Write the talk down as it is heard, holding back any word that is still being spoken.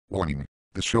Warning.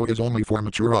 This show is only for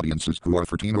mature audiences who are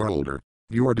 13 or older.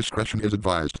 Viewer discretion is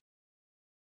advised.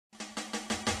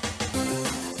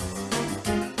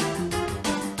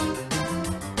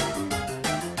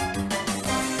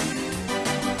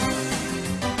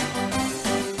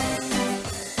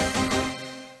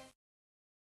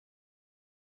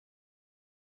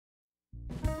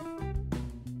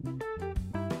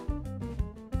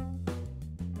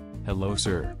 Hello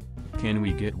sir. Can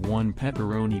we get one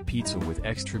pepperoni pizza with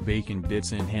extra bacon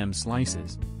bits and ham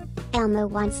slices? Elmo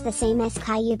wants the same as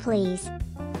Caillou, please.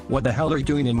 What the hell are you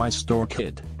doing in my store,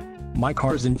 kid? My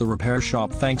car's in the repair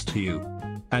shop thanks to you.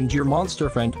 And your monster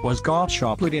friend was caught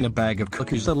shoplifting a bag of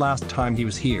cookies the last time he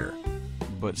was here.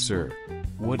 But sir,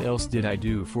 what else did I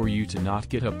do for you to not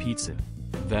get a pizza?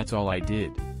 That's all I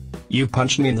did. You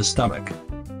punched me in the stomach.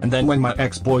 And then when my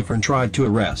ex-boyfriend tried to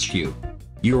arrest you,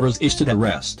 you resisted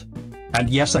arrest. And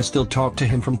yes, I still talk to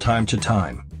him from time to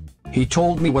time. He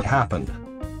told me what happened.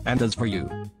 And as for you,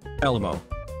 Elmo,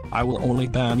 I will only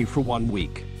ban you for 1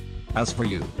 week. As for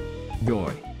you,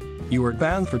 Joy, you are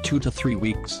banned for 2 to 3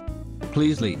 weeks.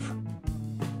 Please leave.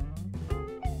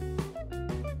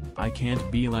 I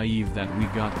can't believe that we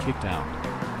got kicked out.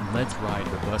 Let's ride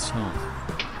the bus home.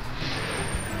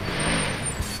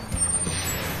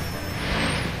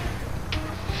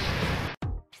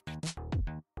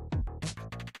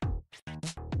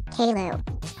 Caillou,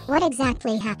 what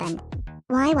exactly happened?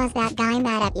 Why was that guy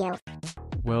mad at you?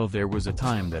 Well, there was a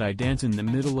time that I danced in the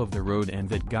middle of the road and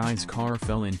that guy's car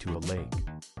fell into a lake.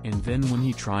 And then when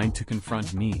he tried to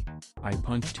confront me, I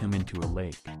punched him into a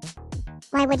lake.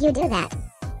 Why would you do that?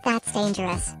 That's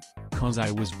dangerous. 'Cause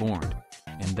I was bored.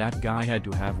 And that guy had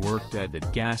to have worked at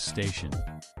that gas station.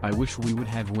 I wish we would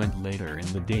have went later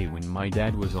in the day when my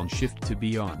dad was on shift, to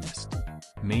be honest.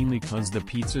 Mainly 'cause the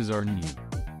pizzas are new.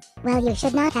 Well, you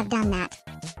should not have done that.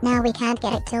 Now we can't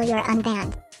get it till you're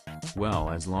unbanned. Well,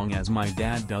 as long as my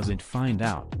dad doesn't find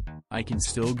out, I can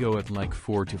still go at like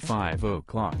 4 to 5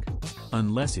 o'clock.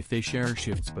 Unless if they share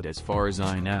shifts, but as far as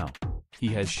I know, he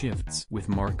has shifts with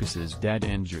Marcus's dad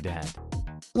and your dad.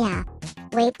 Yeah.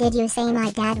 Wait, did you say my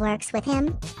dad works with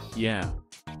him? Yeah.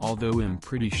 Although I'm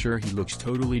pretty sure he looks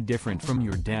totally different from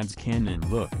your dad's canon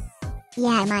look.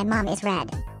 Yeah, my mom is red.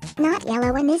 Not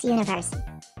yellow in this universe.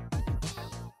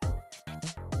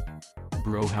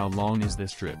 Bro, how long is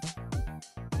this trip?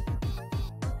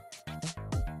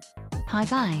 Hi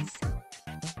guys.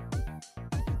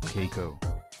 Keiko,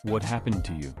 what happened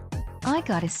to you? I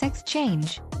got a sex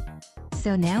change.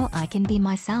 So now I can be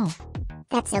myself.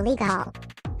 That's illegal.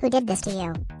 Who did this to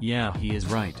you? Yeah, he is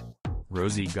right.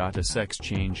 Rosie got a sex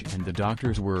change and the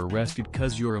doctors were arrested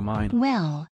 'cause you're a minor.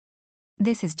 Well,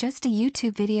 this is just a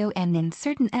YouTube video, and in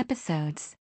certain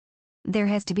episodes, there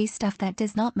has to be stuff that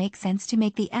does not make sense to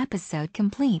make the episode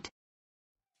complete.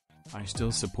 I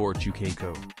still support you,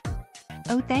 Keiko.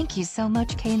 Oh, thank you so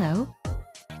much, Caillou.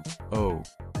 Oh,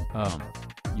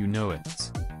 you know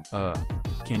it's,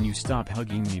 can you stop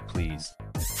hugging me, please?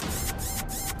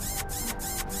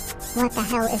 What the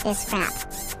hell is this crap?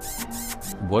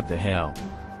 What the hell?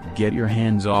 Get your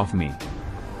hands off me.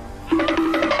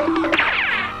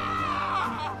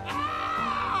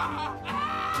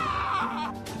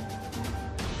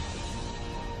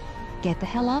 Get the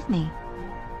hell off me.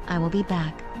 I will be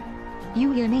back.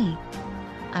 You hear me?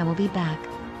 I will be back.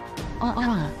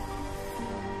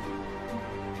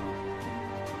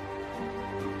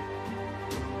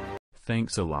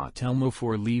 Thanks a lot, Elmo,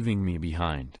 for leaving me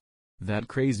behind. That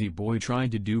crazy boy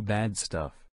tried to do bad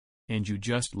stuff. And you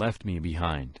just left me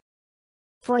behind.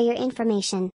 For your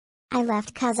information, I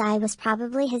left 'cause I was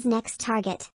probably his next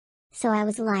target. So I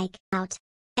was like, out.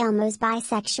 Elmo's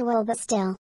bisexual, but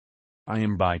still. I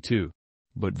am bi too.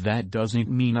 But that doesn't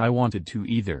mean I wanted to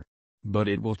either. But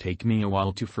it will take me a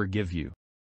while to forgive you.